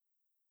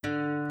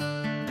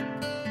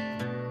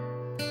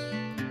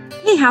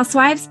Hey,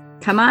 housewives,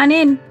 come on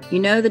in. You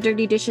know the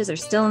dirty dishes are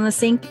still in the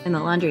sink and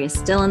the laundry is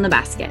still in the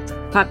basket.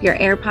 Pop your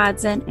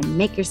AirPods in and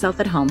make yourself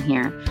at home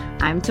here.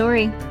 I'm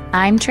Tori.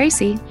 I'm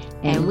Tracy.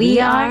 And we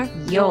are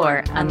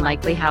your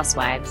Unlikely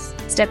Housewives.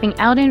 Stepping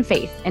out in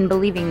faith and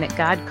believing that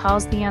God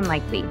calls the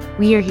unlikely,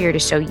 we are here to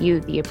show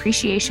you the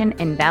appreciation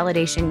and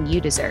validation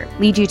you deserve,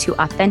 lead you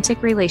to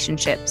authentic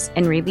relationships,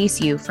 and release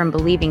you from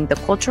believing the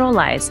cultural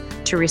lies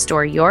to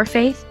restore your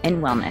faith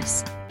and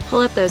wellness.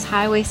 Pull up those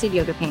high-waisted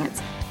yoga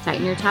pants,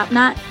 tighten your top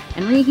knot,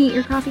 and reheat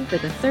your coffee for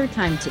the third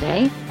time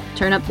today.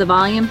 Turn up the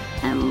volume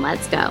and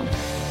let's go.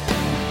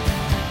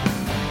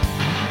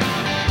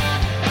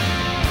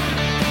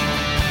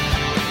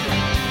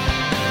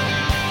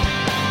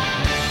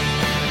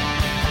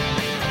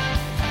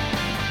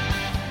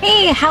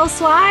 Hey,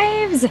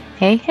 housewives.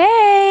 Hey,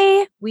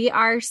 hey. We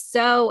are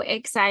so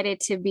excited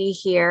to be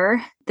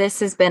here.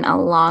 This has been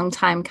a long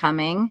time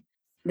coming.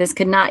 This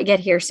could not get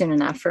here soon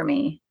enough for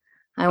me.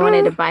 I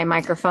wanted to buy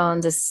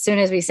microphones as soon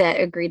as we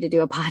agreed to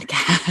do a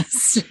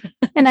podcast.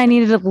 And I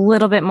needed a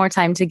little bit more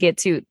time to get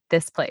to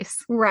this place.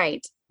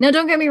 Right. No,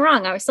 don't get me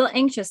wrong. I was still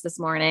anxious this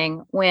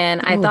morning when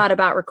I thought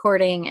about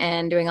recording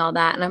and doing all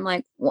that. And I'm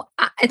like, well,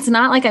 it's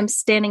not like I'm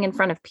standing in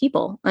front of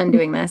people and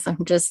doing this.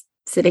 I'm just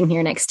sitting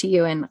here next to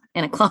you in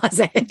a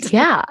closet.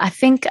 Yeah. I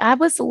think I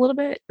was a little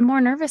bit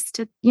more nervous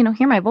to,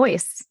 hear my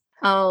voice.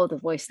 Oh, the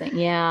voice thing.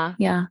 Yeah.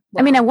 Yeah. Wow.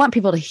 I mean, I want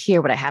people to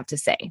hear what I have to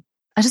say.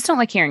 I just don't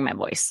like hearing my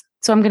voice.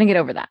 So I'm going to get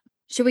over that.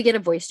 Should we get a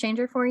voice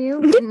changer for you?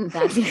 Wouldn't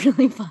that be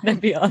really fun?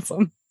 That'd be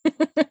awesome.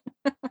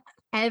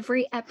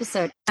 Every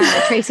episode,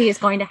 Tracy is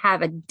going to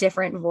have a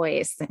different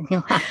voice and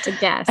you'll have to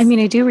guess. I mean,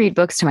 I do read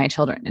books to my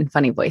children in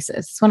funny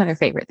voices. It's one of their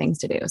favorite things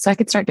to do. So I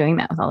could start doing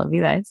that with all of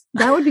you guys.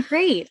 That would be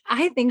great.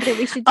 I think that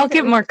we should I'll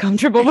get more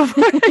comfortable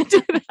before I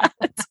do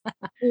that.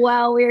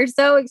 Well, we're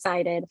so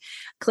excited,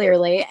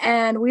 clearly.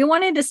 And we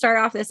wanted to start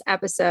off this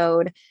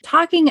episode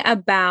talking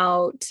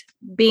about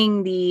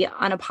being the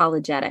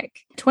unapologetic.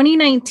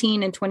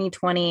 2019 and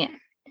 2020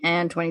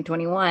 and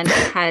 2021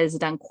 has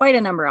done quite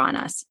a number on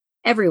us.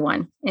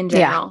 Everyone in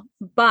general.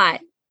 Yeah.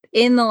 But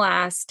in the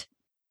last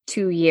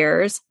 2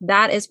 years,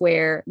 that is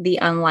where the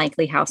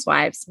Unlikely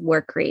Housewives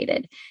were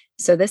created.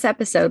 So this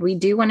episode, we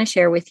do want to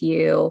share with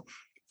you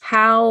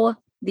how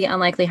the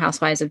Unlikely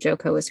Housewives of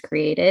JoCo was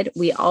created.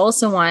 We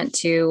also want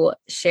to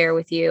share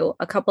with you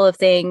a couple of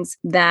things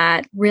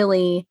that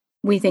really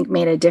we think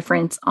made a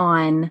difference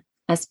on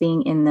us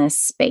being in this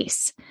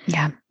space.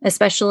 Yeah.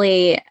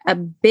 Especially a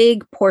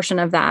big portion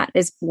of that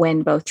is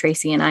when both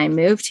Tracy and I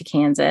moved to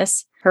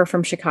Kansas, her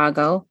from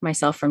Chicago,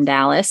 myself from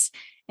Dallas.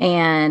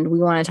 And we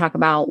want to talk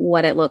about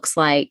what it looks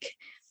like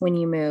when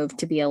you move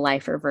to be a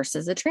lifer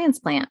versus a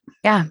transplant.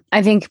 Yeah.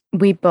 I think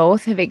we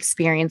both have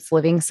experienced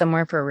living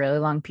somewhere for a really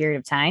long period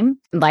of time.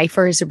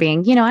 Lifers are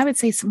being, I would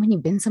say when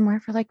you've been somewhere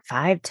for like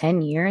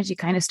 5-10 years, you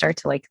kind of start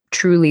to like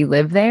truly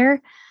live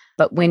there.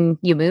 But when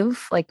you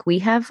move, like we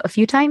have a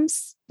few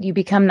times, you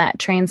become that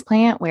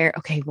transplant where,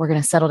 okay, we're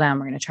going to settle down.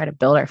 We're going to try to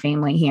build our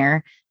family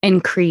here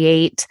and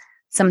create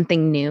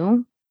something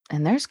new.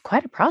 And there's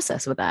quite a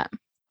process with that.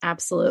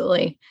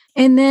 Absolutely.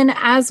 And then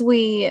as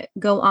we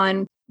go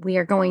on, we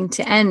are going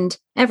to end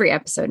every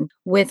episode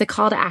with a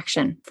call to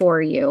action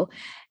for you.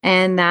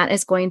 And that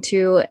is going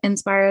to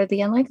inspire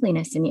the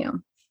unlikeliness in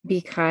you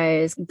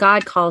because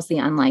God calls the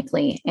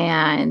unlikely.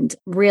 And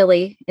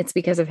really, it's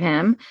because of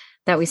him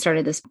that we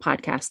started this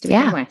podcast to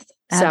begin with.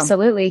 So,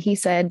 absolutely. He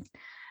said,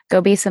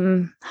 go be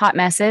some hot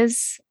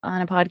messes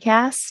on a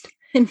podcast.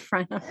 In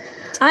front of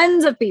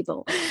tons of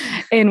people.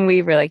 And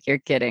we were like, you're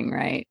kidding,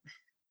 right?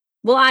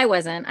 Well, I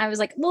wasn't. I was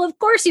like, well, of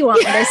course you want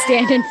me to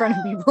stand in front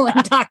of people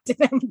and talk to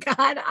them.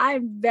 God,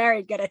 I'm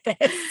very good at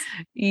this.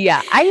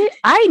 Yeah,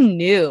 I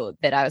knew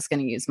that I was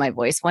going to use my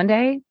voice one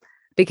day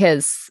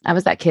because I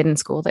was that kid in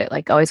school that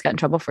like always got in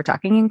trouble for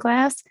talking in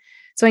class.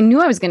 So I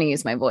knew I was going to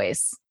use my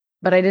voice,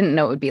 but I didn't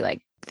know it would be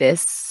like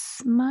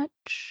this much.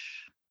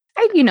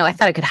 I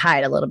thought I could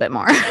hide a little bit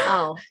more.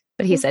 Oh.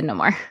 But he said no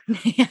more.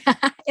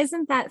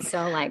 Isn't that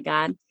so like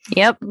God?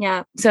 Yep.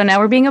 Yeah. So now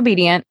we're being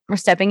obedient. We're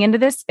stepping into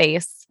this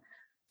space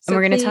and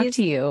we're going to talk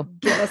to you.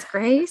 Give us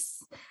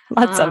grace.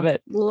 Lots of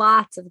it.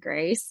 Lots of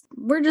grace.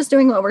 We're just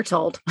doing what we're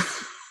told.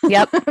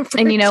 Yep.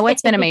 And you know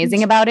what's been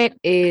amazing about it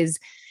is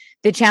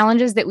the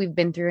challenges that we've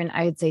been through. And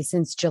I would say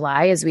since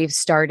July, as we've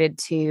started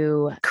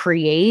to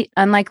create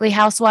Unlikely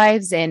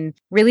Housewives and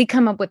really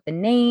come up with the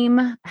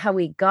name, how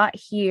we got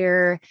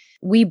here.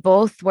 We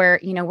both were,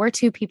 we're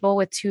two people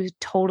with two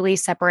totally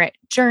separate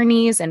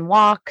journeys and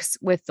walks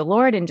with the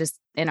Lord and just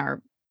in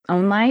our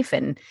own life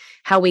and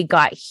how we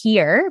got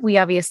here. We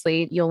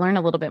obviously, you'll learn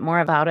a little bit more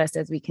about us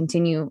as we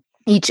continue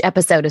each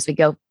episode as we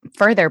go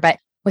further. But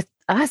with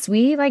us,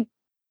 we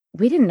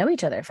didn't know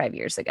each other 5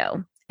 years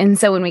ago. And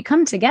so when we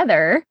come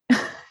together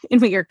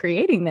and we are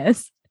creating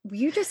this.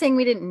 You just saying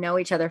we didn't know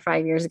each other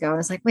 5 years ago. I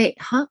was like, wait,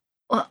 huh?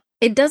 Well,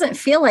 it doesn't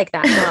feel like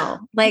that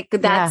now. Like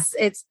that's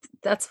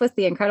what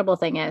the incredible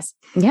thing is.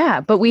 Yeah.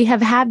 But we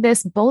have had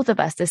both of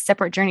us, this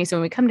separate journey. So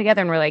when we come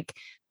together and we're like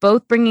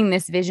both bringing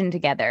this vision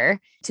together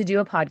to do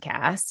a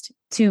podcast,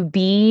 to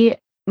be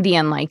the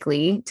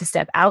unlikely, to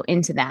step out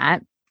into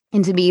that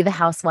and to be the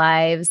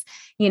housewives,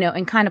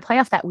 and kind of play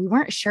off that. We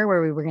weren't sure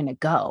where we were going to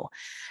go.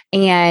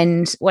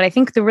 And what I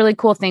think the really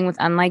cool thing with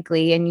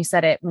unlikely, and you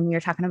said it when we were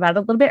talking about it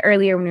a little bit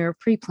earlier when we were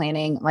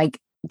pre-planning, like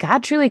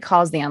God truly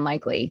calls the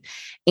unlikely.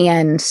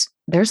 And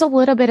there's a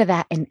little bit of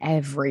that in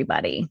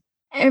everybody.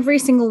 Every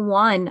single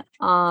one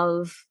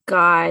of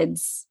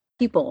God's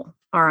people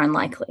are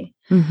unlikely.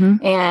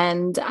 Mm-hmm.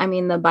 And I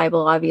mean, the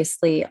Bible,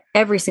 obviously,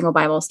 every single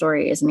Bible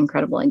story is an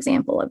incredible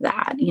example of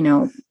that,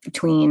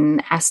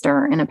 between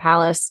Esther in a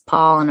palace,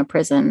 Paul in a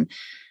prison,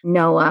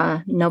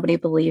 Noah, nobody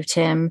believed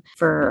him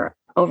for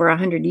over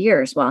 100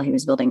 years while he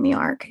was building the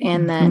ark.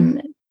 And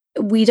then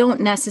we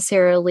don't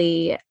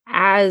necessarily,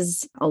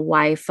 as a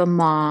wife, a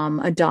mom,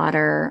 a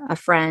daughter, a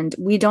friend,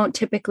 we don't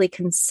typically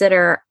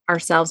consider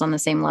ourselves on the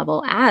same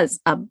level as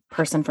a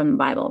person from the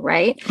Bible,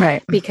 right?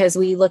 Right. Because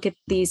we look at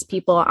these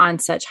people on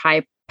such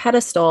high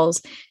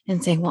pedestals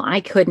and say, well, I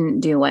couldn't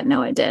do what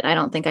Noah did. I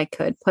don't think I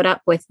could put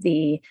up with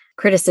the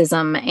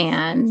criticism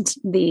and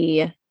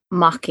the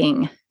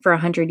mocking for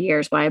 100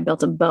 years while I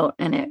built a boat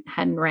and it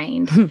hadn't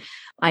rained.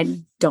 I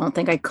don't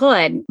think I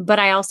could, but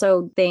I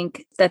also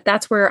think that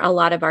that's where a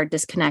lot of our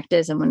disconnect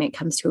is. And when it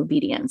comes to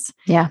obedience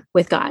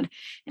with God,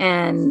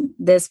 and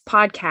this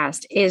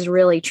podcast is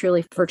really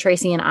truly for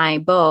Tracy and I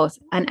both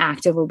an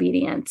act of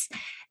obedience.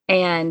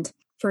 And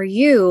for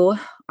you,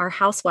 our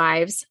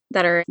housewives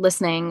that are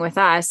listening with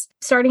us,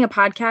 starting a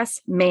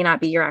podcast may not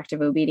be your act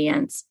of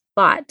obedience,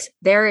 but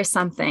there is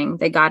something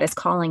that God is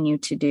calling you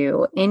to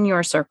do in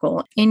your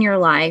circle, in your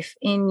life,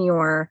 in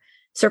your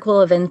circle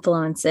of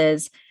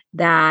influences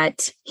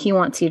that he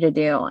wants you to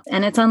do.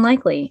 And it's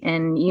unlikely.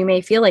 And you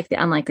may feel like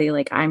the unlikely,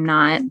 like I'm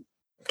not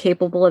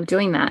capable of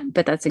doing that,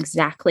 but that's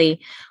exactly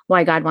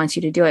why God wants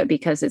you to do it,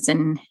 because it's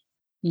in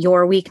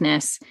your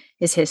weakness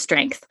is his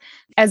strength.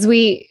 As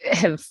we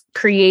have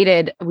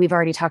created, we've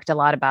already talked a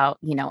lot about,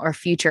 our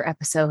future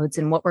episodes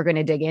and what we're going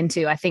to dig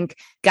into. I think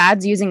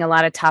God's using a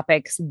lot of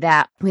topics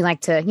that we like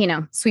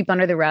to, sweep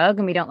under the rug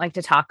and we don't like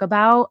to talk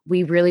about.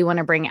 We really want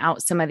to bring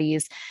out some of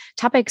these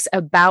topics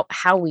about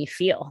how we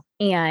feel.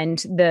 And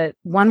the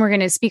one we're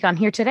going to speak on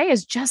here today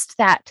is just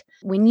that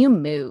when you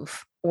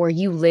move or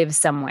you live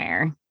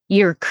somewhere,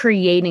 you're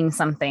creating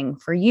something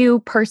for you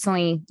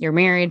personally, your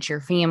marriage,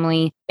 your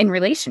family, and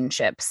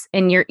relationships.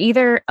 And you're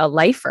either a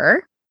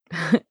lifer,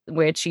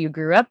 which you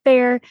grew up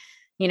there,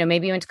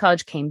 maybe you went to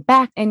college, came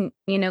back and,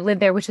 lived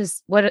there, which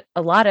is what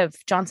a lot of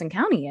Johnson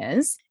County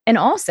is. And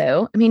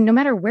also, no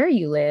matter where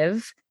you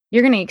live,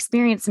 you're going to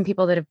experience some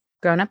people that have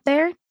grown up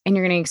there, and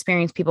you're going to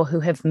experience people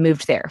who have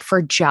moved there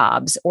for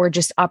jobs or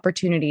just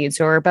opportunities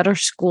or a better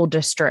school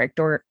district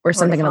or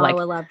something like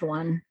a loved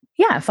one.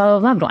 Yeah, follow a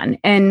loved one.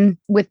 And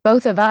with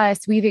both of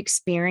us, we've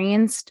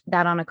experienced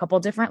that on a couple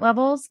different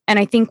levels. And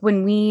I think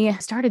when we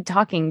started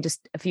talking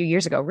just a few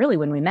years ago, really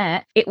when we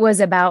met, it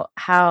was about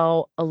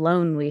how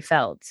alone we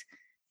felt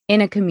in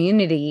a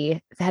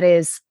community that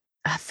is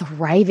a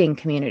thriving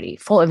community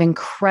full of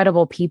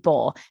incredible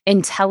people,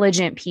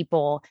 intelligent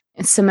people,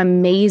 and some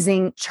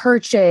amazing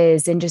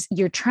churches, and just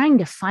you're trying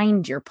to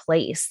find your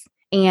place.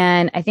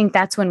 And I think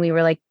that's when we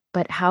were like,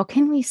 but how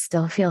can we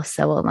still feel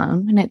so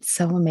alone when it's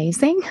so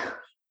amazing?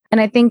 And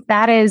I think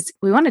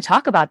we want to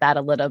talk about that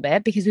a little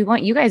bit because we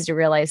want you guys to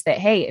realize that,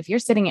 hey, if you're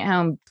sitting at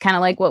home, kind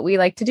of like what we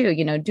like to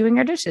do, doing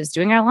our dishes,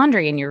 doing our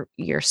laundry, and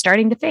you're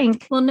starting to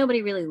think, well,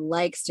 nobody really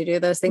likes to do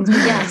those things, but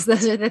yes,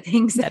 those are the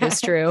things that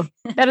is true.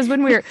 That is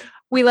when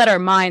we let our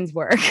minds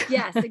work.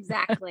 Yes,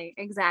 exactly.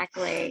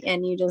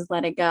 And you just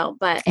let it go.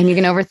 And you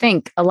can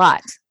overthink a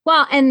lot.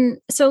 Well, and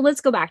so let's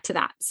go back to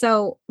that.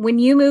 So when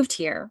you moved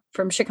here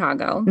from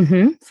Chicago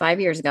 5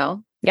 years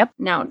ago. Yep.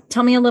 Now,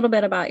 tell me a little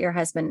bit about your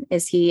husband.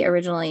 He's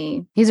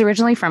originally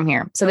from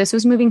here. So this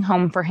was moving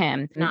home for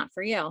him. Not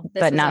for you.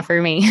 But not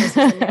for me. This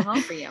was a new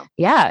home for you.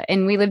 Yeah.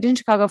 And we lived in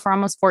Chicago for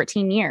almost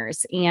 14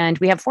 years. And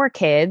we have 4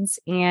 kids.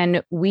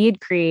 And we had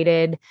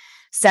created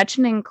such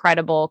an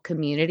incredible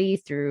community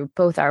through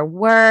both our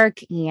work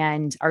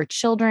and our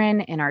children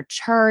and our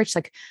church.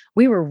 Like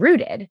we were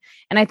rooted.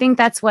 And I think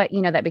that's what,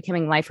 that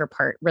becoming lifer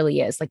part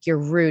really is. Like you're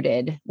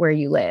rooted where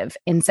you live.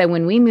 And so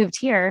when we moved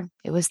here,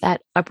 it was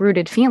that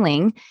uprooted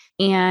feeling.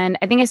 And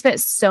I think I spent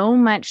so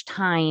much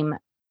time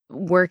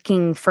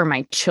working for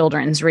my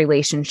children's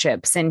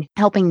relationships and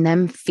helping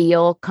them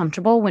feel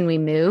comfortable when we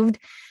moved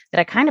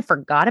that I kind of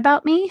forgot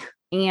about me.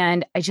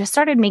 And I just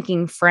started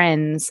making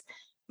friends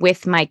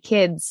with my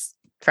kids'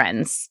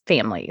 friends,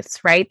 families,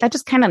 right? That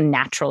just kind of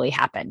naturally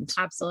happened.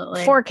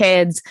 Absolutely. 4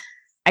 kids.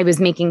 I was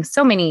making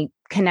so many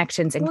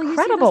connections, incredible you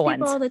see those ones.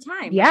 people all the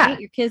time. Yeah. Right?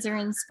 Your kids are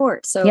in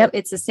sports. So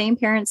it's the same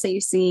parents that you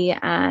see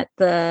at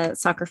the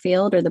soccer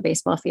field or the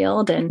baseball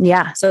field. And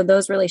so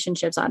those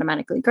relationships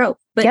automatically grow.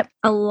 But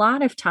a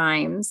lot of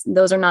times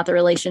those are not the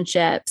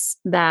relationships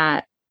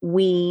that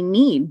we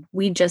need.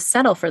 We just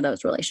settle for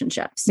those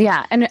relationships.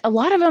 Yeah. And a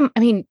lot of them,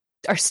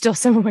 are still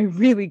some of my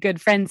really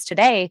good friends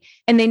today,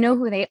 and they know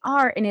who they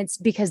are. And it's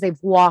because they've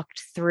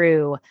walked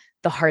through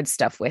the hard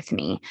stuff with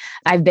me.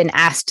 I've been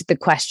asked the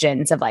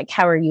questions of like,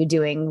 how are you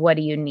doing? What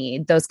do you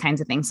need? Those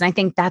kinds of things. And I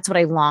think that's what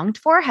I longed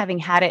for, having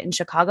had it in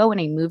Chicago when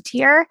I moved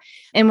here.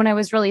 And when I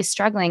was really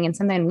struggling, and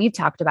something we've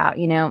talked about,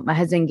 my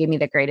husband gave me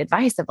the great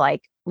advice of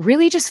like,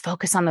 really just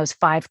focus on those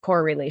 5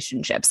 core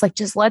relationships. Like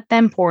just let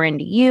them pour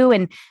into you.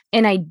 And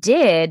I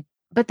did,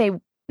 but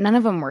none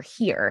of them were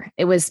here.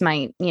 It was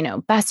my,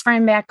 best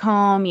friend back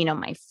home,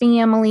 my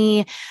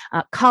family,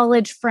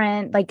 college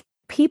friend, like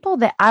people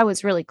that I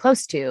was really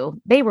close to,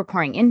 they were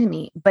pouring into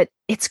me. But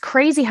it's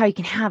crazy how you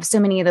can have so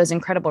many of those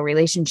incredible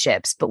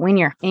relationships. But when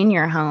you're in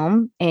your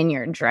home and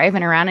you're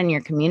driving around in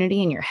your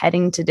community and you're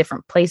heading to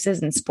different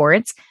places and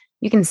sports,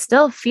 you can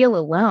still feel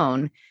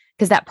alone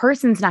because that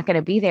person's not going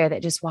to be there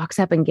that just walks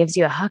up and gives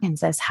you a hug and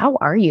says, how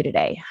are you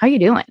today? How you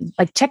doing?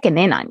 Like checking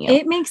in on you.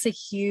 It makes a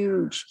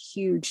huge,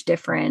 huge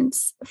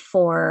difference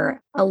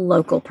for a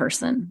local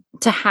person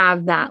to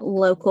have that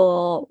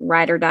local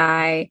ride or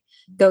die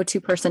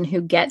go-to person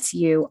who gets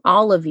you,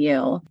 all of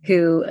you,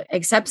 who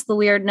accepts the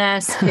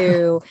weirdness,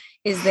 who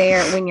is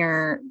there when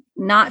you're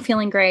not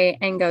feeling great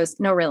and goes,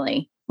 no,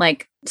 really,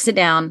 like sit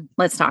down,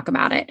 let's talk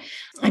about it.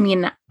 I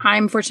mean,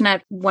 I'm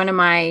fortunate. One of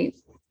my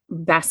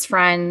best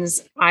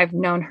friends, I've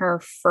known her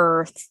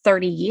for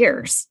 30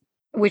 years,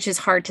 which is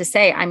hard to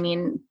say. I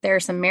mean, there are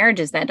some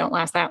marriages that don't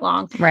last that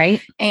long.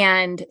 Right.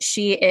 And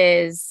she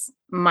is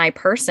my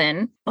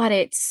person, but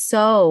it's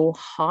so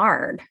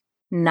hard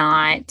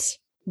not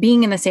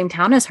being in the same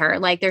town as her.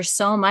 Like there's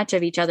so much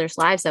of each other's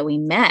lives that we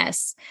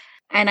miss.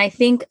 And I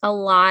think a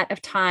lot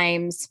of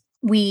times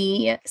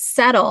we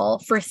settle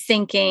for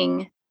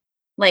thinking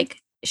like,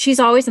 she's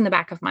always in the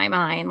back of my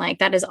mind. Like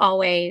that is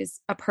always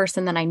a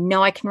person that I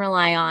know I can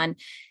rely on.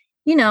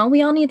 We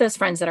all need those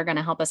friends that are going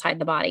to help us hide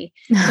the body,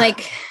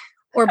 like,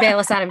 or bail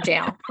us out of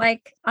jail.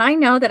 Like I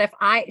know that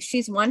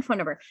she's one phone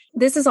number.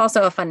 This is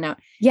also a fun note.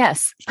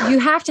 Yes. You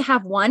have to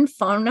have one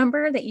phone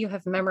number that you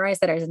have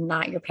memorized that is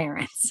not your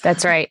parents.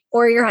 That's right.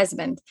 Or your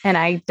husband. And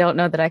I don't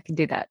know that I can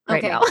do that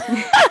right now.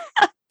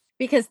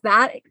 Because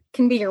that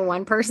can be your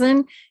one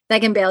person that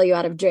can bail you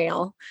out of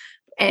jail.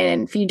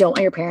 And if you don't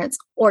want your parents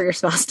or your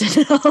spouse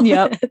to know.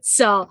 Yep.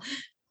 So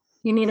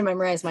you need to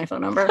memorize my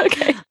phone number.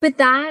 Okay. But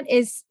that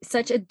is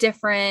such a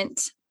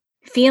different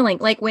feeling.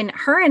 Like when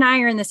her and I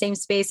are in the same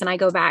space and I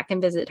go back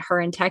and visit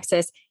her in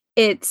Texas,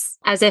 it's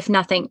as if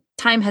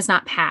time has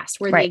not passed.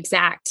 We're the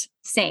exact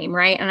same,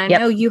 right? And I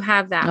know you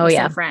have that with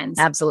some friends.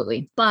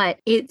 Absolutely. But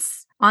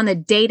it's on a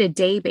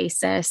day-to-day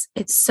basis.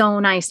 It's so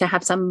nice to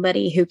have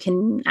somebody who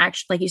can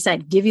actually, like you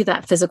said, give you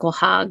that physical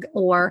hug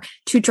or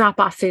to drop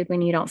off food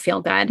when you don't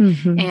feel good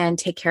and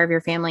take care of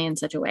your family in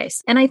such a way.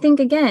 And I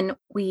think, again,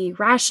 we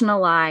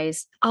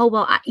rationalize,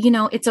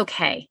 it's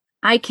okay.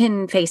 I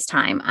can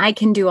FaceTime. I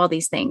can do all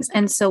these things.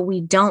 And so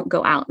we don't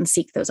go out and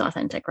seek those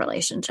authentic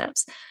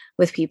relationships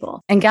with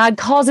people. And God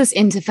calls us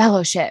into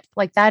fellowship.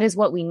 Like that is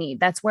what we need.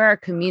 That's where our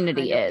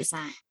community 100%. Is.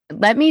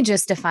 Let me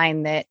just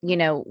define that,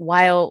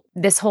 while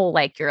this whole,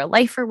 like you're a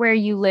lifer where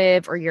you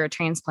live or you're a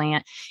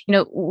transplant,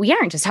 we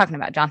aren't just talking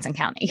about Johnson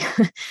County.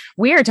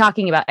 We are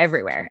talking about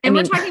everywhere. And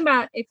we're talking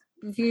about, if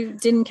you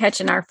didn't catch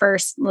in our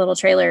first little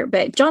trailer,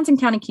 but Johnson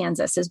County,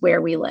 Kansas is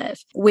where we live,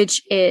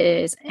 which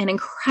is an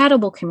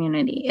incredible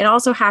community. It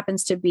also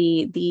happens to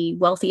be the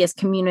wealthiest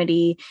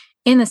community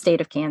in the state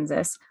of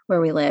Kansas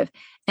where we live.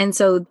 And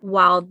so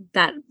while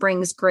that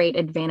brings great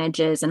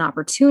advantages and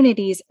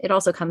opportunities, it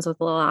also comes with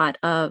a lot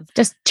of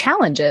just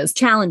challenges.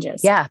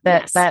 Yeah.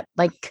 That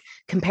like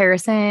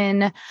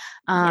comparison,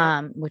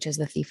 which is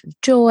the thief of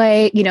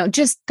joy,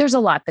 just there's a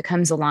lot that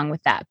comes along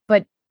with that.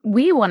 But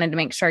we wanted to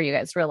make sure you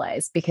guys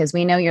realize, because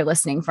we know you're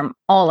listening from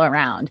all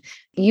around,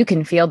 you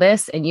can feel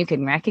this and you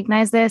can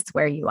recognize this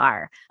where you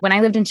are. When I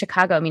lived in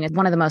Chicago, it's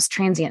one of the most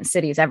transient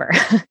cities ever,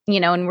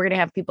 and we're going to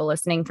have people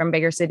listening from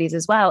bigger cities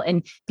as well.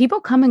 And people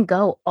come and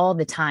go all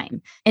the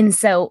time. And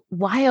so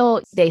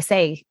while they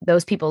say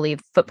those people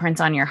leave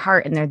footprints on your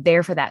heart and they're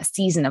there for that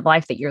season of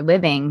life that you're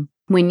living,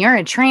 when you're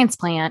a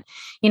transplant,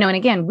 and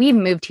again, we've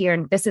moved here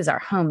and this is our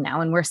home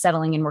now and we're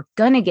settling and we're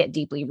going to get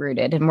deeply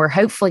rooted and we're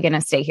hopefully going to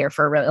stay here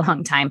for a really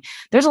long time.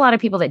 There's a lot of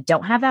people that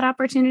don't have that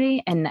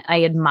opportunity. And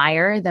I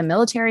admire the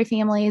military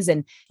families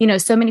and,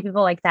 so many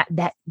people like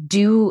that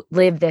do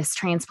live this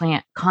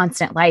transplant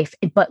constant life,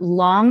 but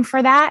long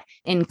for that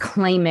and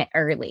claim it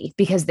early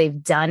because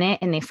they've done it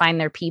and they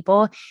find their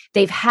people.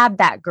 They've had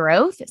that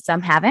growth.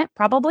 Some haven't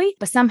probably,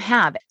 but some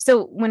have.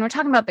 So when we're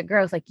talking about the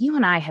growth, like you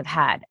and I have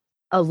had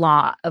a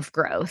lot of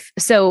growth.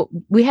 So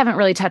we haven't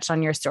really touched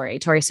on your story,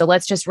 Tori. So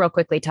let's just real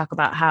quickly talk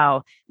about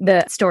how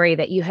the story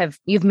that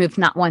you've moved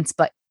not once,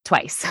 but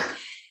twice.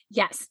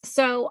 Yes.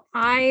 So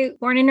I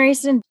born and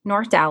raised in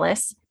North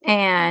Dallas,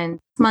 and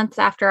months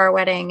after our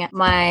wedding,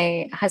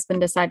 my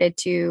husband decided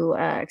to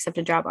accept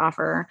a job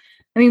offer.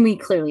 We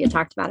clearly had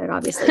talked about it,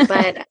 obviously,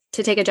 but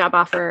to take a job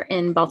offer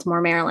in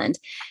Baltimore, Maryland.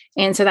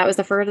 And so that was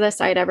the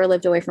furthest I'd ever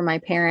lived away from my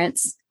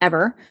parents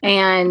ever.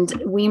 And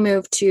we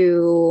moved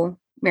to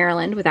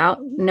Maryland without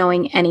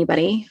knowing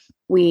anybody.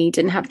 We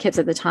didn't have kids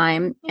at the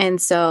time.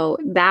 And so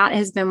that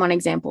has been one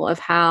example of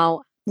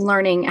how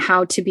learning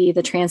how to be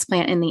the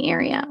transplant in the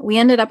area. We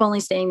ended up only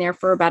staying there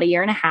for about a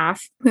year and a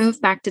half,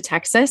 moved back to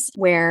Texas,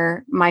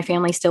 where my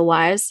family still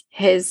was.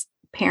 His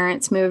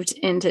parents moved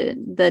into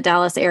the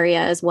Dallas area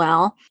as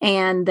well.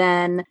 And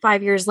then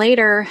 5 years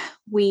later,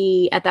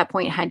 we at that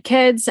point had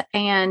kids,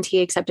 and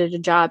he accepted a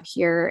job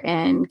here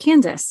in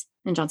Kansas,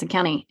 in Johnson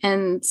County.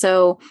 And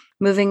so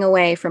moving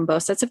away from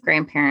both sets of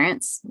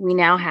grandparents, we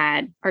now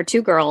had our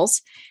two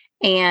girls,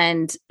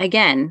 and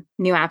again,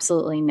 knew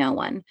absolutely no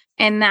one.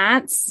 And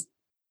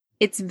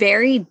it's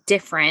very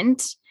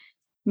different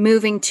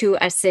moving to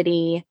a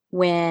city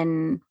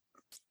when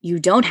you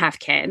don't have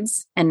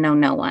kids and know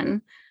no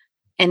one.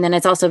 And then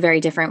it's also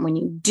very different when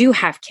you do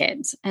have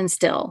kids and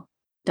still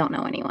don't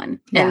know anyone.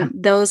 Yeah.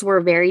 And those were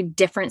very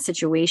different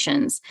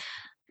situations.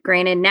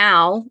 Granted,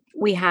 now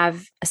we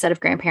have a set of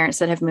grandparents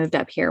that have moved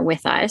up here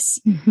with us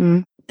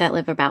that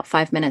live about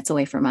 5 minutes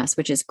away from us,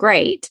 which is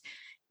great.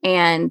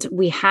 And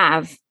we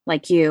have,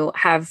 like you,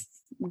 have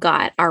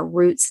got our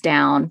roots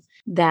down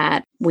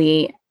that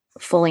we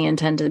fully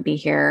intend to be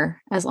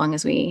here as long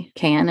as we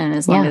can and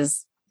as long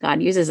as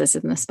God uses us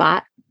in the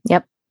spot.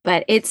 Yep.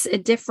 But it's a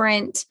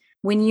different,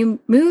 when you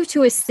move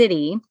to a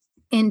city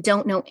and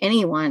don't know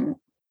anyone,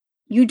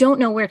 you don't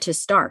know where to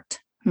start.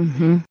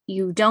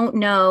 You don't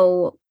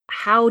know,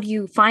 how do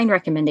you find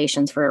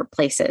recommendations for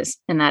places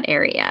in that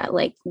area?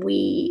 Like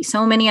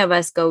so many of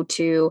us go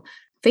to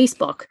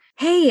Facebook.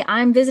 Hey,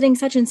 I'm visiting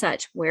such and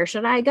such. Where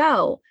should I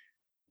go?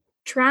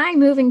 Try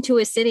moving to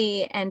a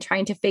city and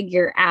trying to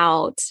figure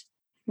out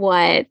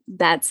what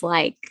that's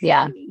like.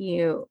 Yeah.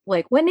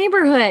 What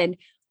neighborhood?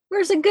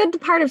 Where's a good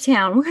part of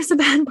town? Where's a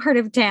bad part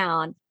of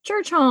town?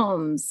 Church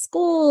homes,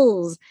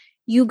 schools.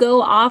 You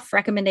go off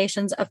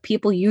recommendations of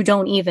people you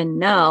don't even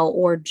know,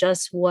 or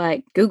just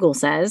what Google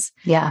says.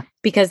 Yeah.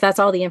 Because that's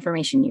all the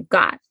information you've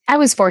got. I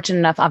was fortunate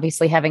enough,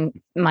 obviously,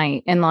 having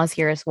my in-laws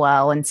here as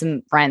well, and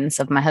some friends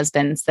of my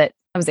husband's, that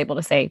I was able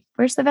to say,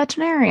 where's the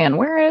veterinarian?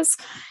 Where is,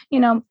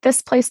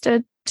 this place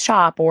to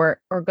shop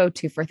or go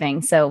to for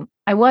things? So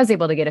I was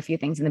able to get a few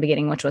things in the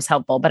beginning, which was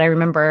helpful. But I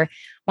remember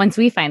once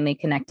we finally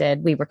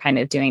connected, we were kind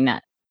of doing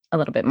that a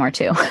little bit more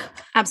too.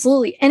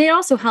 Absolutely. And it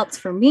also helps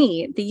for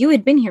me that you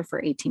had been here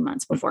for 18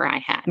 months before I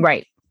had.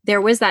 Right.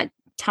 There was that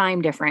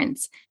time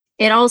difference.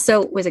 It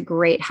also was a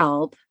great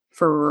help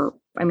for,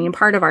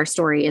 part of our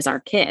story is our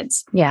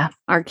kids. Yeah.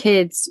 Our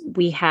kids,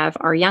 we have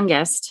our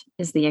youngest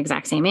is the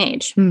exact same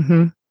age.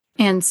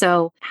 And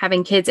so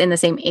having kids in the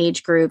same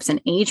age groups and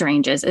age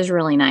ranges is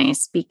really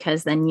nice,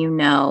 because then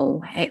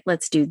hey,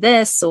 let's do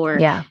this,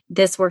 or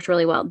this worked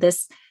really well.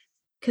 Because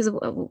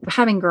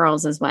having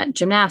girls is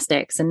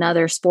gymnastics and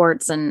other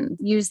sports, and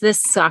use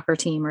this soccer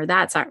team or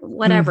that soccer,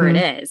 whatever it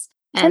is.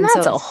 And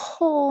that's a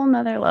whole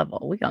nother level.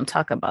 We're going to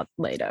talk about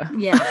later.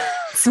 Yeah.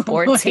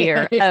 Sports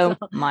here. Oh,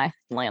 my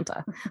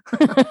Atlanta.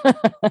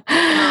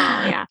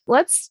 Yeah.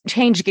 Let's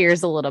change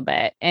gears a little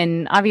bit.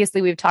 And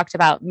obviously we've talked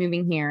about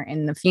moving here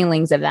and the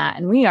feelings of that.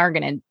 And we are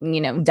going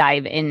to,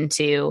 dive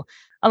into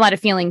a lot of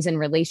feelings and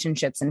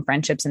relationships and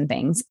friendships and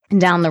things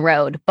down the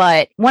road.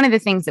 But one of the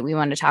things that we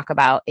want to talk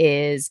about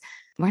is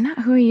we're not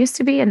who we used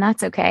to be, and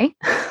that's okay.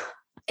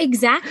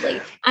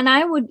 Exactly. And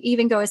I would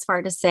even go as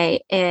far to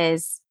say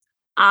is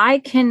I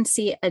can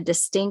see a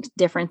distinct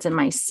difference in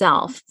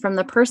myself from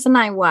the person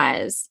I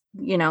was,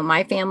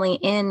 my family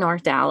in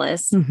North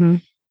Dallas.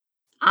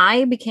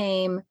 I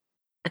became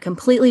a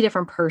completely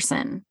different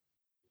person.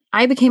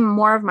 I became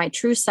more of my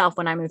true self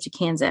when I moved to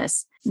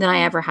Kansas than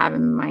I ever have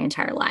in my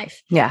entire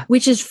life. Yeah.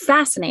 Which is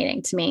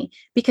fascinating to me,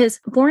 because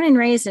born and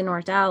raised in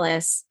North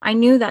Dallas, I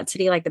knew that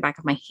city like the back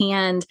of my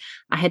hand.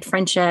 I had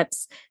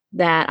friendships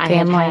that I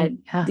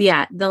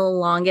had the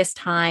longest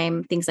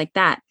time, things like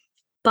that.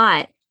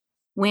 But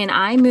when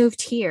I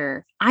moved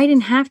here, I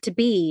didn't have to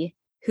be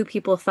who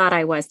people thought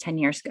I was 10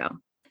 years ago.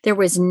 There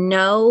was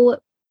no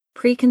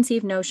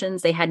preconceived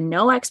notions. They had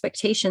no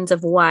expectations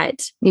of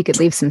what. You could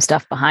leave some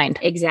stuff behind.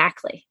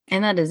 Exactly.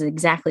 And that is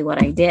exactly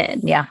what I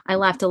did. Yeah. I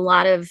left a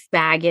lot of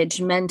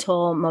baggage,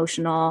 mental,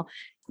 emotional,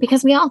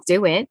 because we all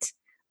do it.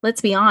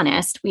 Let's be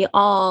honest. We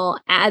all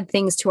add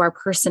things to our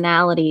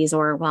personalities,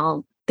 or,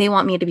 well, they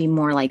want me to be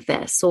more like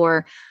this,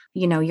 or,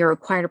 you're a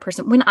quieter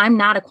person when I'm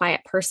not a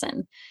quiet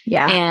person.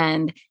 Yeah.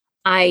 And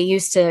I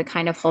used to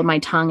kind of hold my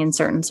tongue in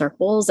certain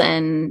circles.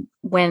 And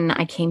when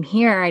I came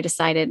here, I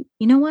decided,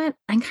 you know what?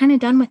 I'm kind of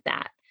done with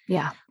that.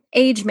 Yeah.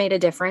 Age made a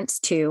difference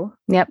too.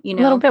 Yep. A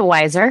little bit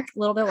wiser.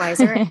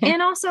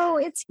 And also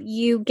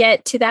you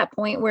get to that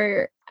point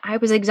where I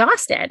was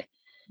exhausted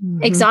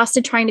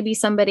trying to be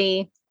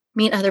somebody,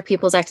 meet other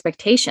people's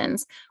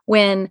expectations,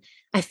 when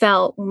I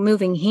felt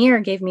moving here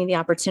gave me the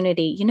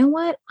opportunity, you know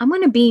what? I'm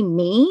going to be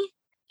me.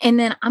 And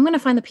then I'm going to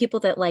find the people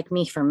that like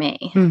me for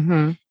me.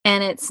 And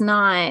it's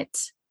not,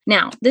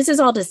 now, this is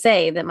all to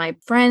say that my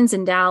friends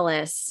in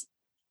Dallas,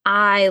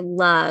 I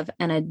love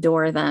and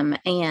adore them.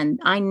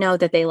 And I know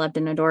that they loved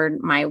and adored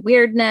my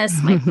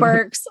weirdness, my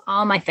quirks,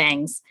 all my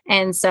things.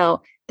 And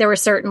so there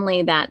was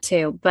certainly that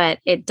too. But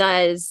it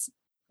does,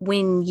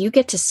 when you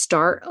get to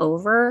start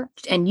over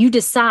and you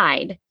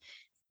decide,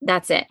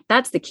 that's it.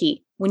 That's the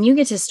key. when you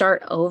get to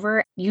start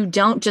over, you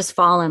don't just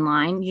fall in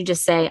line. You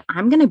just say,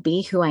 I'm going to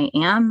be who I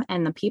am.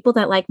 And the people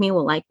that like me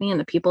will like me. And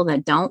the people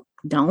that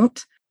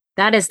don't.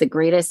 That is the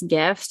greatest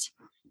gift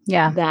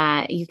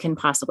that you can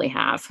possibly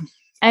have.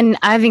 And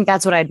I think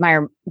that's what I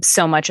admire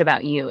so much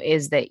about you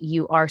is that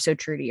you are so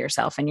true to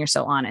yourself and you're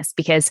so honest,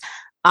 because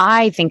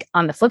I think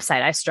on the flip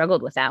side, I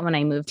struggled with that when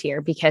I moved here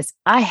because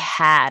I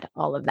had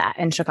all of that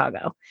in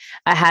Chicago.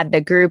 I had the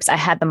groups, I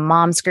had the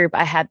moms group,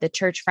 I had the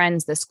church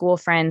friends, the school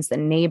friends, the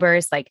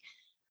neighbors. Like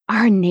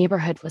our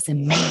neighborhood was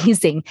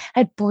amazing.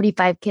 I had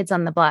 45 kids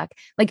on the block.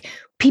 Like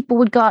people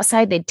would go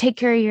outside, they'd take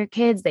care of your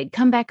kids, they'd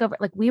come back over.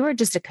 Like we were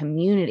just a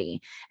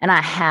community and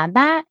I had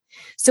that.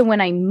 So when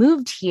I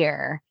moved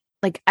here,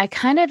 like I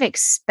kind of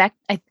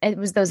it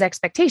was those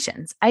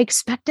expectations. I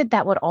expected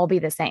that would all be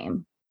the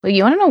same. But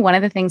you want to know one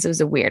of the things that was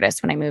the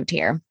weirdest when I moved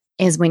here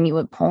is when you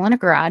would pull in a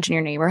garage in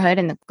your neighborhood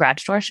and the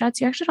garage door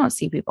shuts, you actually don't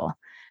see people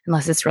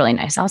unless it's really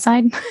nice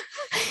outside.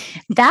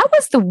 That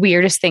was the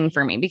weirdest thing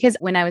for me because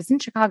when I was in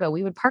Chicago,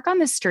 we would park on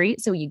the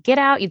street. So you'd get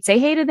out, you'd say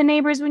hey to the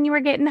neighbors when you were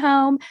getting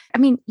home. I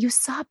mean, you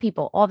saw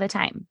people all the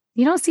time.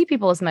 You don't see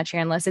people as much here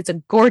unless it's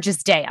a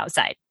gorgeous day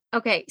outside.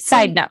 Okay.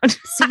 Side note.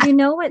 So you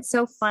know what's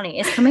so funny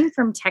is coming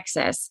from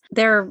Texas,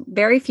 there are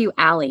very few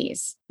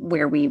alleys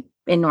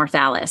in North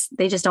Dallas.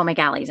 They just don't make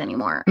alleys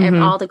anymore. And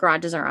all the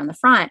garages are on the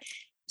front.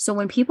 So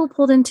when people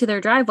pulled into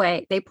their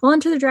driveway, they pull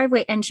into the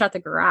driveway and shut the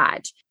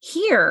garage.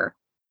 Here,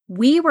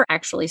 we were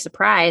actually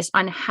surprised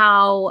on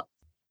how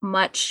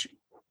much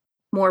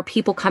more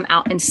people come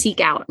out and seek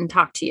out and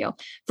talk to you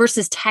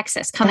versus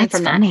Texas coming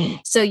from that.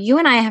 So you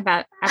and I have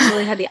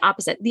absolutely had the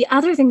opposite. The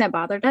other thing that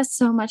bothered us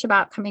so much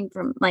about coming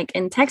from like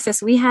in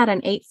Texas, we had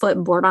an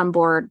 8-foot board on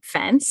board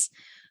fence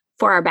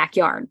for our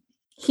backyard.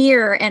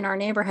 Here in our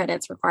neighborhood,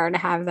 it's required to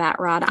have that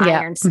wrought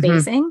iron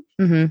spacing.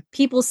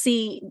 People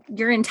see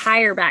your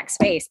entire back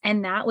space.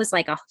 And that was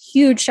like a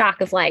huge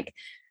shock of like,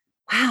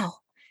 wow,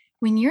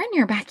 when you're in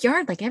your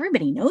backyard, like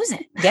everybody knows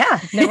it. Yeah,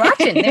 they're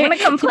watching. They want to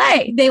come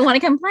play. They want to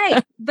come play.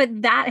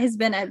 But that has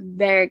been a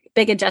very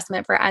big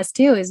adjustment for us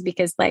too, is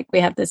because like we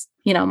have this,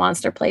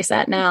 monster play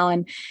set now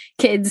and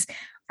kids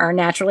are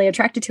naturally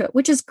attracted to it,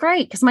 which is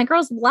great because my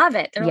girls love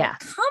it. They're like,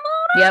 come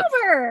on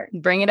over.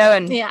 Bring it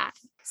on. Yeah.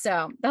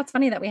 So that's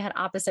funny that we had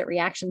opposite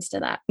reactions to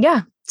that.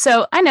 Yeah.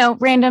 So I know,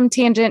 random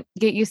tangent,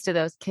 get used to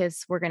those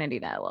kids. We're going to do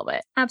that a little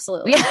bit.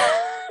 Absolutely. Yeah.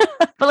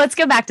 But let's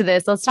go back to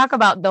this. Let's talk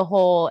about the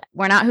whole,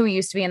 we're not who we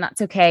used to be and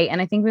that's okay. And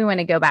I think we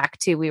want to go back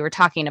to, we were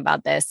talking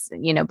about this,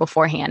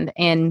 beforehand.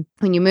 And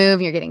when you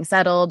move, you're getting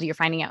settled, you're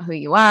finding out who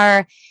you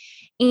are.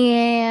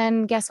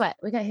 And guess what?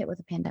 We got hit with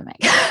a pandemic.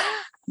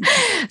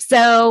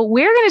 So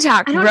we're going to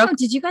talk. I don't know.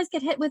 Did you guys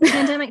get hit with the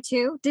pandemic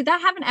too? Did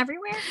that happen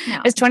everywhere?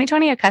 No. Is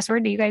 2020 a cuss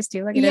word? Do you guys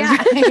do like it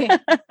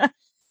is?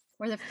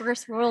 Where the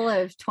first rule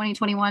of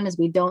 2021 is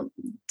we don't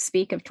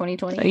speak of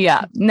 2020.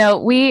 Yeah. No,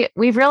 we've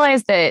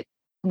realized that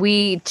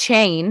we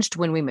changed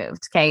when we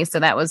moved. Okay.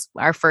 So that was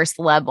our first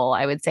level.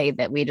 I would say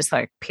that we just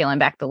like peeling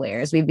back the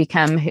layers. We've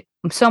become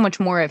so much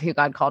more of who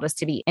God called us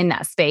to be in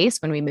that space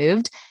when we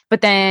moved.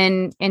 But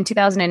then in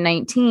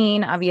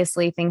 2019,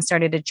 obviously things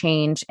started to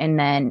change and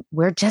then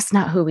we're just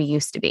not who we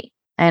used to be.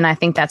 And I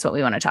think that's what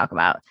we want to talk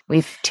about.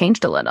 We've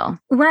changed a little.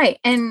 Right.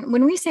 And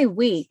when we say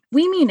we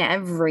mean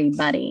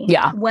everybody.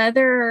 Yeah.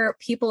 Whether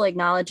people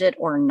acknowledge it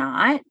or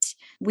not,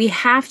 we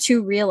have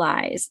to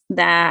realize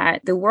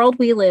that the world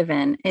we live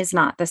in is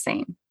not the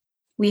same.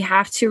 We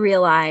have to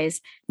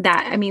realize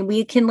that,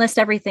 we can list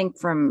everything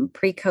from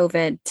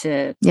pre-COVID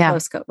to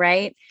post-COVID,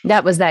 right?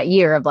 That was that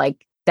year of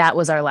like, that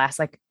was our last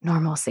like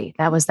normalcy.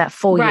 That was that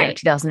full year,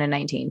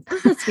 2019.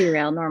 Let's be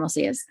real.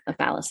 Normalcy is a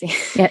fallacy.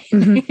 Yeah.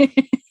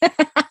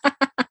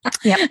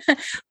 Yep.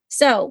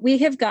 So we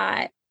have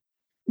got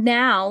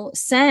now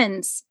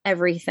since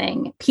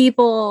everything,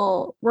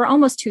 we're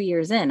almost 2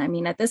 years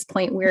in. At this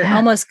point, we're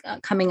almost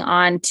coming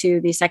on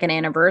to the second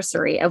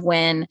anniversary of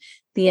when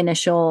the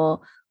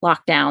initial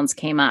lockdowns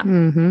came up.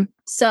 Mm-hmm.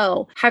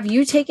 So have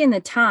you taken the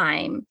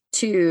time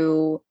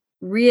to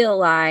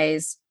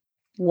realize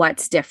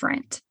what's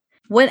different?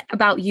 What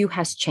about you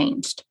has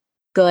changed?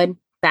 Good,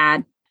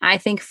 bad? I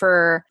think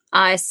for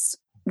us,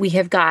 we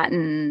have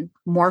gotten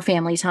more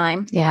family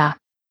time. Yeah.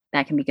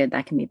 That can be good.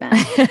 That can be bad.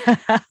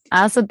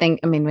 I also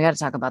think, we got to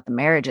talk about the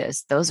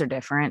marriages. Those are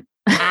different.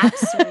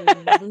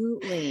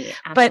 Absolutely.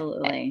 But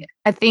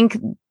I think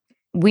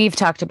we've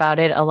talked about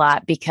it a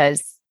lot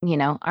because,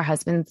 our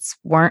husbands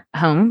weren't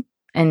home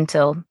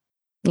until,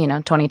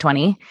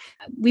 2020.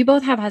 We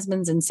both have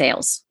husbands in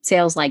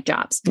sales-like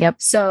jobs. Yep.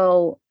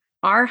 So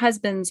our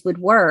husbands would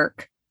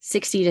work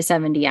 60 to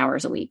 70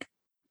 hours a week.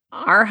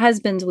 Our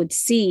husbands would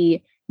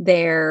see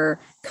their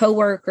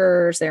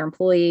coworkers, their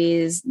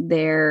employees,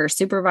 their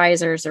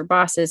supervisors, their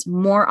bosses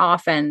more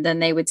often than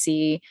they would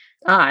see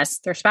us,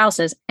 their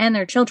spouses, and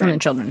their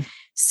children.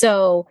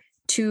 So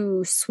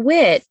to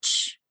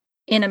switch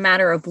in a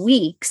matter of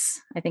weeks,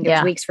 I think it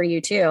was weeks for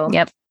you too.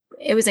 Yep.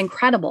 It was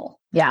incredible.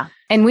 Yeah.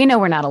 And we know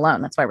we're not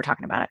alone. That's why we're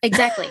talking about it.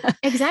 Exactly.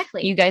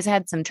 Exactly. You guys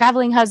had some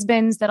traveling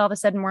husbands that all of a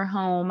sudden were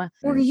home.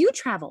 Or you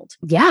traveled.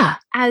 Yeah.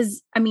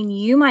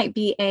 You might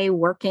be a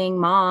working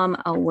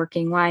mom, a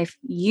working wife.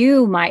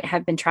 You might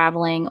have been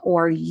traveling,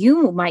 or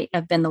you might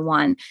have been the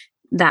one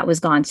that was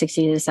gone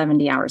 60 to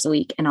 70 hours a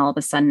week. And all of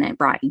a sudden it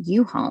brought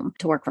you home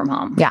to work from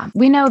home. Yeah.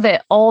 We know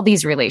that all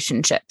these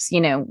relationships,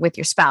 with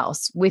your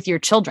spouse, with your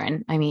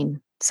children,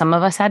 some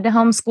of us had to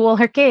homeschool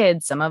our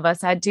kids. Some of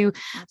us had to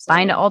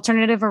find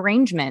alternative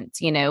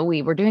arrangements.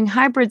 We were doing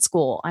hybrid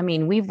school.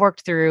 We've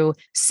worked through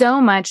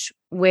so much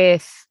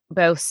with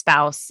both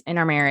spouse in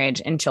our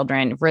marriage and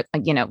children,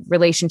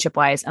 relationship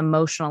wise,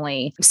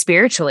 emotionally,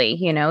 spiritually,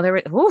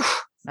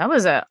 that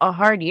was a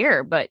hard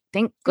year, but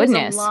thank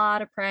goodness. A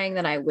lot of praying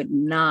that I would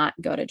not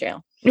go to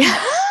jail.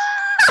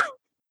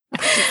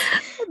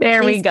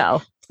 There we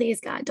go.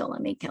 Please, God, don't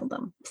let me kill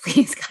them.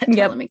 Please, God,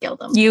 don't let me kill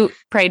them. You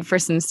prayed for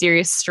some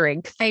serious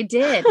strength. I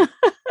did.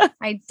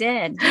 I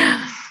did.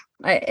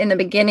 In the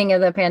beginning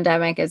of the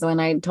pandemic is when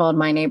I told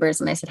my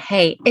neighbors and I said,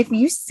 hey, if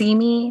you see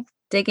me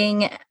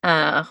digging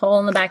a hole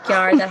in the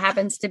backyard that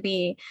happens to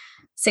be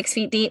 6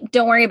 feet deep,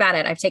 don't worry about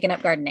it. I've taken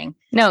up gardening.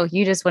 No,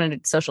 you just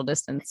wanted to social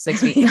distance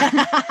 6 feet.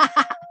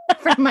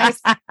 from my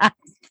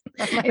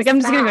like, I'm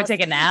just going to go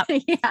take a nap.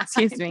 Yeah.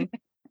 Excuse me.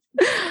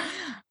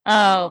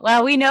 Oh,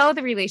 well, we know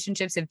the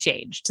relationships have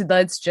changed.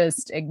 Let's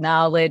just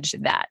acknowledge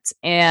that.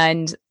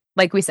 And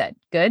like we said,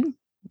 good,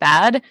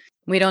 bad,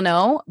 we don't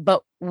know,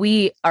 but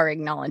we are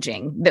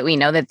acknowledging that we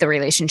know that the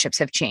relationships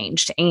have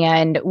changed.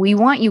 And we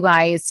want you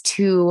guys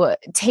to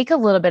take a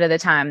little bit of the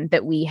time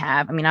that we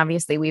have.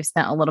 Obviously, we've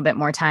spent a little bit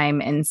more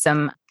time in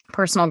some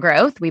personal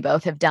growth. We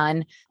both have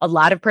done a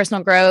lot of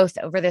personal growth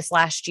over this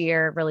last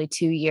year, really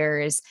 2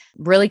 years,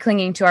 really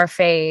clinging to our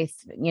faith,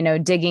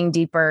 digging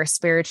deeper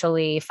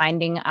spiritually,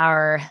 finding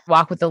our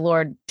walk with the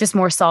Lord just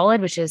more solid,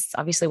 which is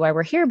obviously why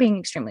we're here, being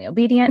extremely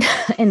obedient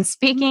and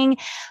speaking.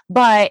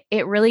 But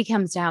it really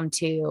comes down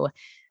to,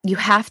 you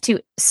have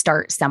to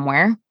start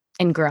somewhere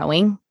and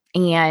growing.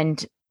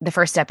 And the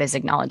first step is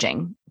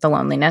acknowledging the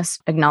loneliness,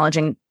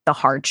 acknowledging the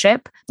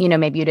hardship.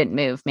 Maybe you didn't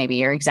move. Maybe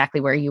you're exactly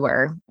where you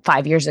were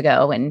 5 years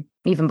ago and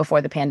even before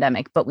the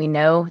pandemic. But we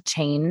know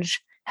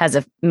change has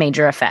a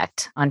major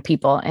effect on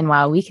people. And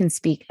while we can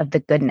speak of the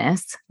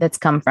goodness that's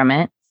come from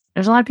it,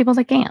 there's a lot of people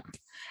that can't.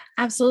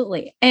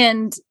 Absolutely.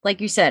 And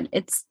like you said,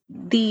 it's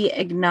the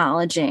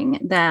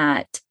acknowledging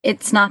that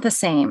it's not the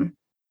same.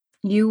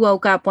 You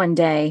woke up one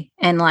day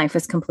and life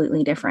was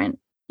completely different.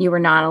 You were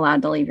not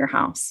allowed to leave your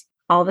house.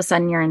 All of a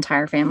sudden, your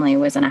entire family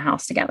was in a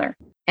house together.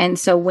 And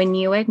so when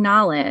you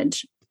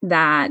acknowledge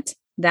that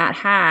it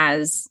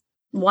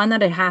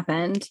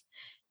happened,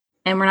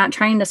 and we're not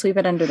trying to sweep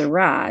it under the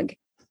rug,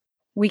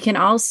 we can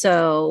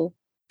also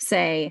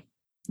say,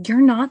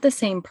 you're not the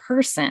same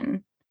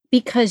person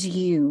because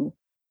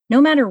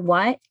no matter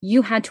what,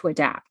 you had to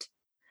adapt,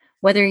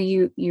 whether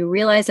you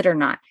realize it or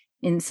not.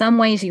 In some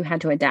ways, you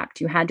had to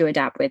adapt. You had to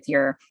adapt with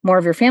more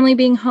of your family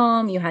being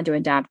home. You had to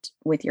adapt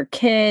with your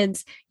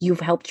kids. You've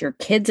helped your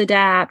kids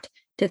adapt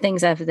to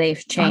things as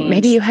they've changed.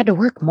 Maybe you had to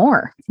work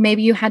more.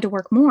 Maybe you had to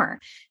work more.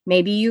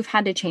 Maybe you've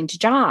had to change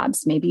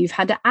jobs. Maybe you've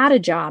had to add a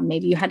job.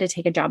 Maybe you had to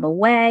take a job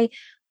away.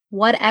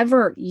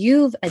 Whatever,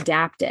 you've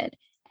adapted.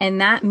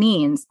 And that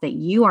means that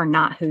you are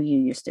not who you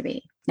used to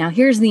be. Now,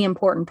 here's the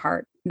important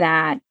part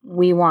that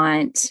we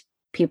want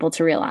people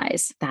to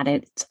realize, that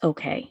it's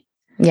okay.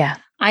 Yeah.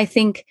 I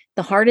think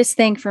the hardest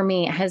thing for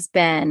me has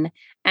been,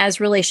 as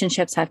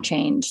relationships have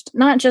changed,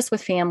 not just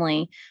with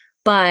family,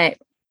 but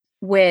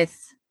with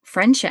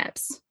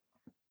friendships.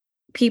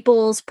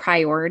 People's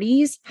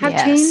priorities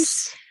have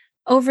changed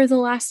over the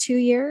last 2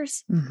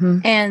 years. Mm-hmm.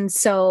 And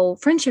so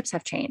friendships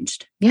have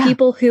changed. Yeah.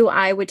 People who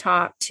I would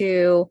talk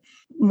to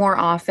more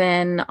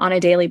often on a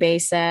daily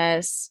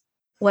basis,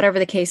 whatever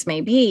the case may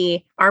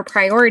be, our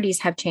priorities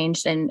have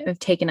changed and have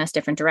taken us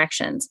different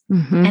directions.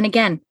 Mm-hmm. And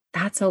again,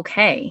 that's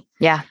okay.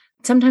 Yeah.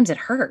 Sometimes it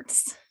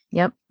hurts.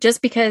 Yep.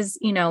 Just because,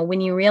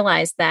 when you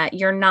realize that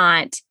you're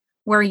not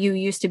where you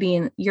used to be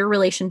in your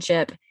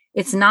relationship,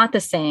 it's not the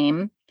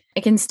same.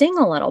 It can sting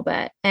a little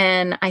bit.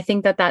 And I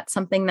think that that's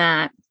something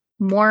that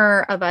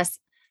more of us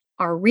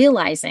are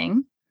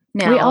realizing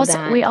now.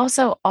 We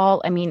also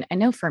all, I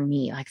know for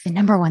me, like, the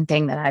number one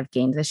thing that I've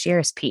gained this year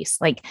is peace,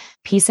 like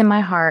peace in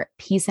my heart,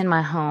 peace in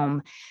my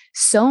home,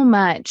 so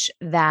much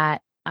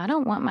that I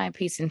don't want my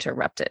peace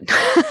interrupted.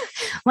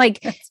 Like,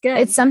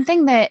 it's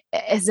something that,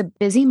 as a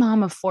busy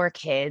mom of 4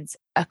 kids,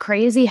 a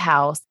crazy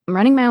house, I'm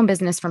running my own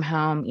business from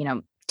home,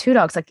 2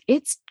 dogs, like,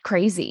 it's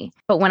crazy.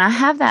 But when I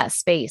have that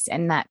space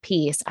and that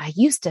peace, I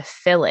used to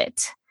fill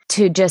it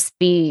to just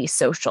be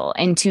social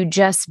and to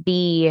just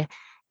be,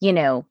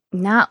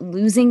 not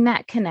losing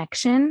that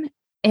connection.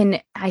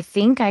 And I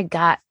think I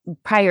got,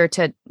 prior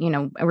to,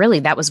 really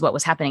that was what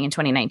was happening in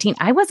 2019.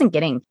 I wasn't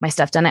getting my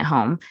stuff done at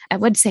home. I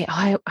would say,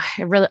 I'm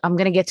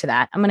going to get to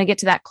that. I'm going to get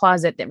to that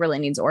closet that really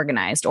needs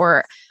organized,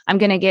 or I'm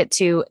going to get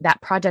to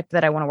that project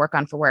that I want to work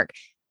on for work.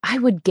 I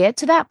would get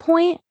to that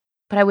point,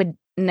 but I would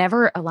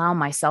never allow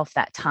myself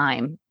that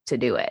time to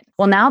do it.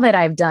 Well, now that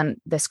I've done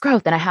this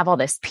growth and I have all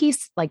this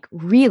peace, like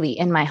really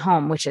in my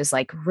home, which is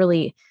like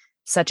really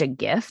such a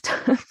gift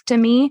to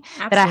me.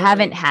 Absolutely. That I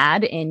haven't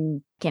had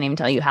in, can't even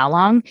tell you how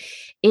long,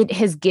 it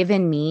has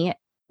given me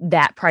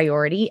that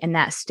priority and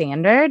that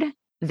standard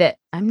that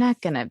I'm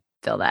not going to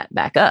fill that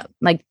back up.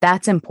 Like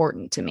that's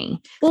important to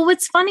me. Well,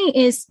 what's funny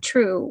is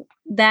true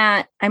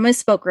that I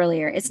misspoke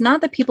earlier. It's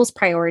not that people's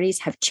priorities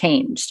have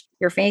changed.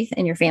 Your faith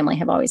and your family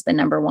have always been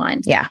number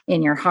one. Yeah.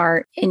 In your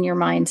heart, in your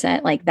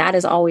mindset, like that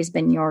has always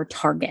been your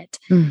target.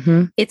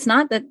 Mm-hmm. It's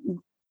not that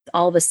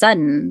all of a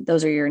sudden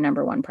those are your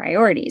number one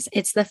priorities.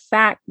 It's the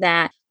fact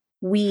that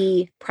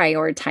we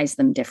prioritize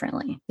them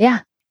differently.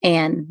 Yeah.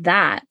 And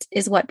that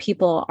is what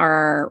people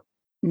are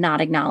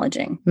not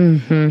acknowledging,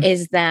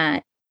 is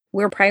that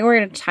we're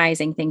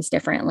prioritizing things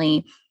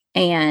differently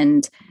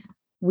and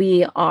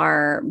we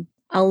are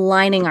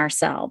aligning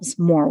ourselves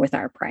more with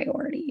our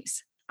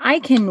priorities. I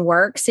can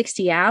work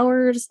 60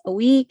 hours a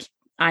week.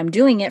 I'm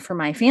doing it for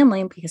my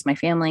family because my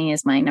family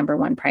is my number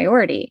one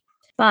priority.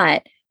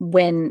 But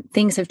when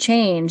things have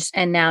changed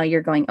and now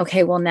you're going,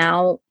 okay, well,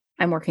 now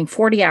I'm working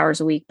 40 hours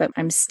a week, but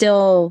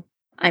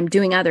I'm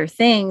doing other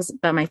things,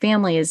 but my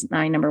family is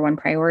my number one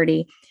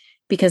priority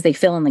because they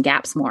fill in the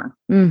gaps more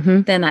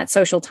than that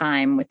social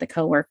time with the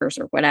coworkers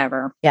or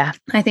whatever. Yeah.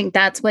 I think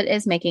that's what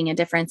is making a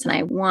difference. And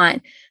I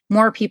want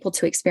more people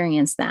to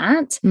experience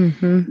that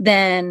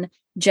than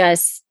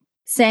just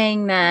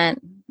saying that,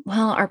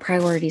 well, our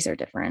priorities are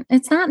different.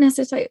 It's not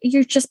necessarily,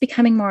 you're just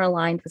becoming more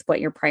aligned with what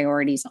your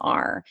priorities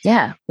are.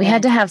 Yeah. We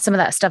had to have some of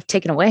that stuff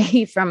taken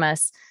away from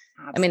us.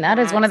 I mean, that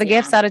is one of the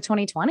gifts out of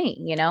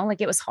 2020, like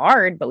it was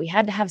hard, but we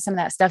had to have some of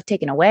that stuff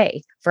taken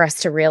away for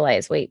us to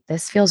realize, wait,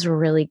 this feels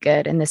really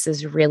good. And this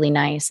is really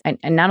nice. And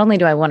not only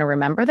do I want to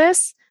remember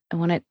this, I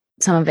want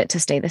some of it to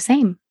stay the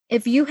same.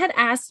 If you had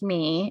asked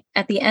me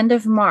at the end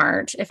of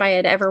March, if I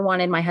had ever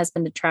wanted my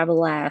husband to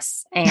travel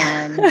less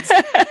and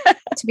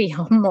to be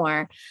home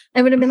more,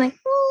 I would have been like,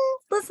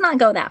 let's not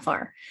go that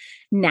far.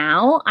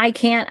 Now I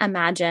can't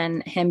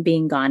imagine him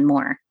being gone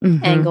more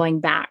and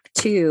going back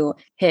to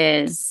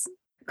his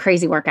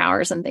crazy work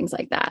hours and things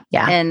like that.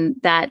 Yeah. And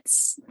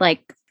that's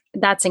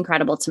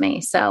incredible to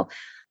me. So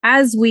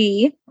as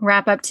we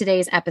wrap up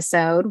today's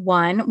episode,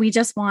 we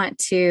just want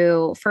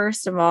to,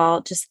 first of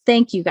all, just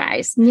thank you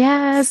guys.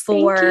 Yes.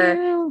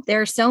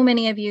 There are so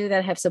many of you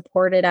that have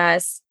supported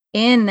us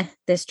in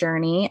this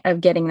journey of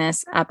getting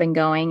this up and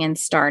going and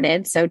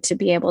started. So to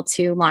be able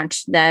to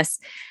launch this,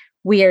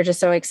 we are just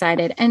so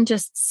excited and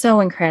just so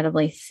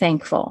incredibly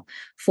thankful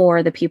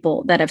for the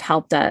people that have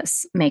helped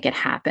us make it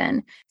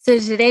happen. So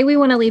today we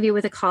want to leave you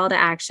with a call to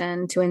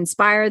action to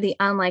inspire the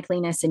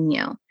unlikeliness in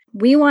you.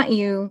 We want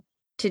you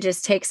to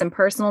just take some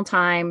personal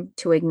time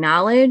to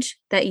acknowledge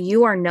that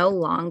you are no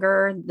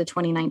longer the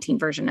 2019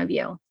 version of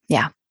you.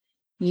 Yeah.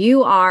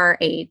 You are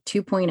a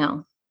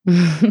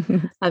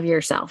 2.0 of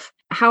yourself.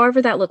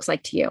 However that looks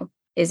like to you.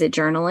 Is it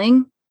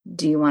journaling?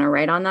 Do you want to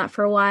write on that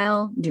for a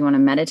while? Do you want to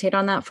meditate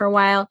on that for a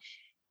while?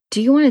 Do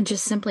you want to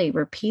just simply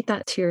repeat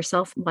that to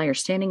yourself while you're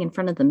standing in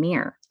front of the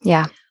mirror?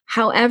 Yeah.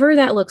 However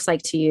that looks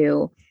like to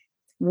you,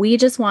 we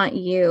just want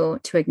you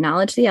to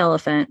acknowledge the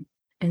elephant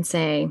and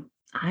say,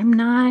 I'm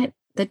not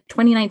the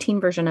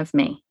 2019 version of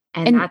me.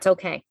 And that's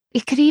okay.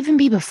 It could even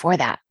be before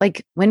that.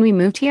 Like when we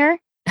moved here,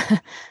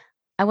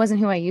 I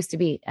wasn't who I used to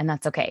be, and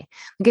that's okay.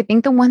 Like I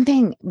think the one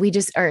thing we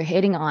just are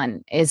hitting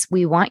on is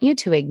we want you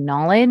to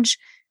acknowledge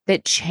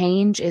that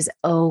change is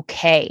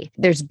okay.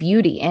 There's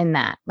beauty in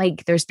that.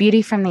 Like there's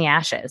beauty from the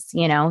ashes,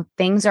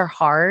 things are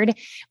hard.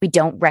 We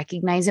don't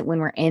recognize it when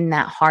we're in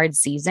that hard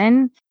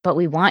season, but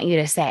we want you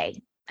to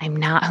say, I'm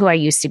not who I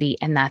used to be,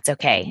 and that's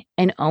okay,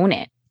 and own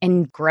it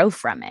and grow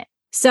from it.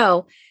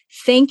 So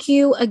thank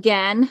you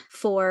again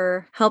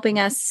for helping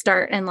us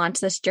start and launch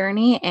this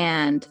journey,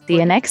 and see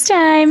you next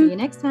time. See you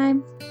next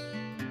time.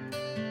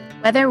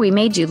 Whether we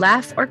made you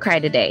laugh or cry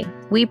today,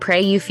 we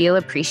pray you feel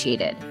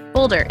appreciated.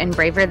 Bolder and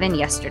braver than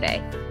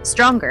yesterday,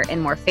 stronger and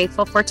more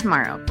faithful for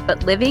tomorrow,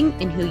 but living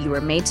in who you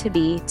were made to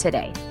be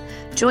today.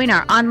 Join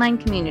our online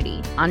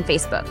community on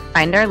Facebook.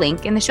 Find our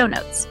link in the show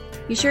notes.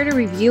 Be sure to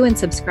review and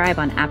subscribe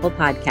on Apple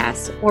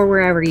Podcasts or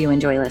wherever you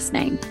enjoy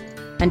listening.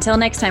 Until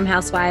next time,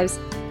 housewives,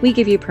 we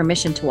give you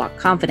permission to walk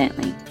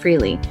confidently,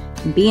 freely,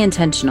 and be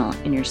intentional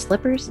in your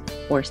slippers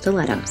or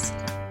stilettos.